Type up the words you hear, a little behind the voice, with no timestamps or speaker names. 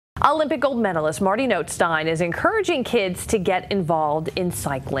Olympic gold medalist Marty Nothstein is encouraging kids to get involved in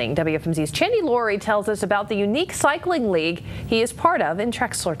cycling. WFMZ's Chandy Laurie tells us about the unique cycling league he is part of in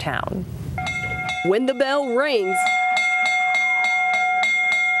Trexlertown. When the bell rings,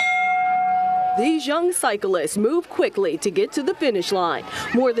 these young cyclists move quickly to get to the finish line.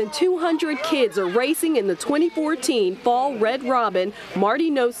 More than 200 kids are racing in the 2014 Fall Red Robin Marty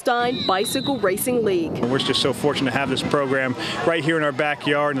Nothstein Bicycle Racing League. We're just so fortunate to have this program right here in our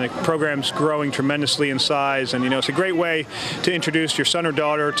backyard, and the program's growing tremendously in size. And it's a great way to introduce your son or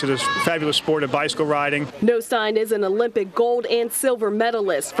daughter to this fabulous sport of bicycle riding. Nothstein is an Olympic gold and silver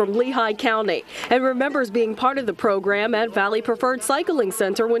medalist from Lehigh County and remembers being part of the program at Valley Preferred Cycling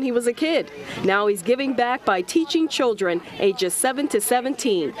Center when he was a kid. Now he's giving back by teaching children ages 7 to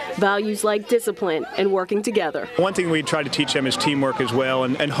 17 values like discipline and working together. One thing we try to teach them is teamwork as well,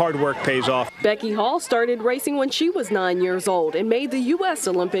 and hard work pays off. Becky Hall started racing when she was 9 years old and made the U.S.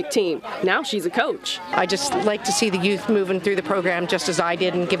 Olympic team. Now she's a coach. I just like to see the youth moving through the program just as I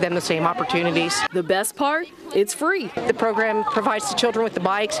did and give them the same opportunities. The best part? It's free. The program provides the children with the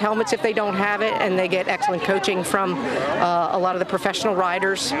bikes, helmets if they don't have it, and they get excellent coaching from a lot of the professional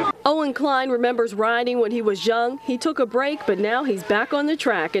riders. Owen Klein remembers riding when he was young. He took a break, but now he's back on the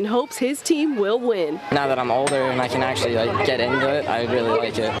track and hopes his team will win. Now that I'm older and I can actually get into it, I really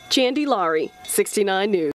like it. Chandy Laurie, 69 News.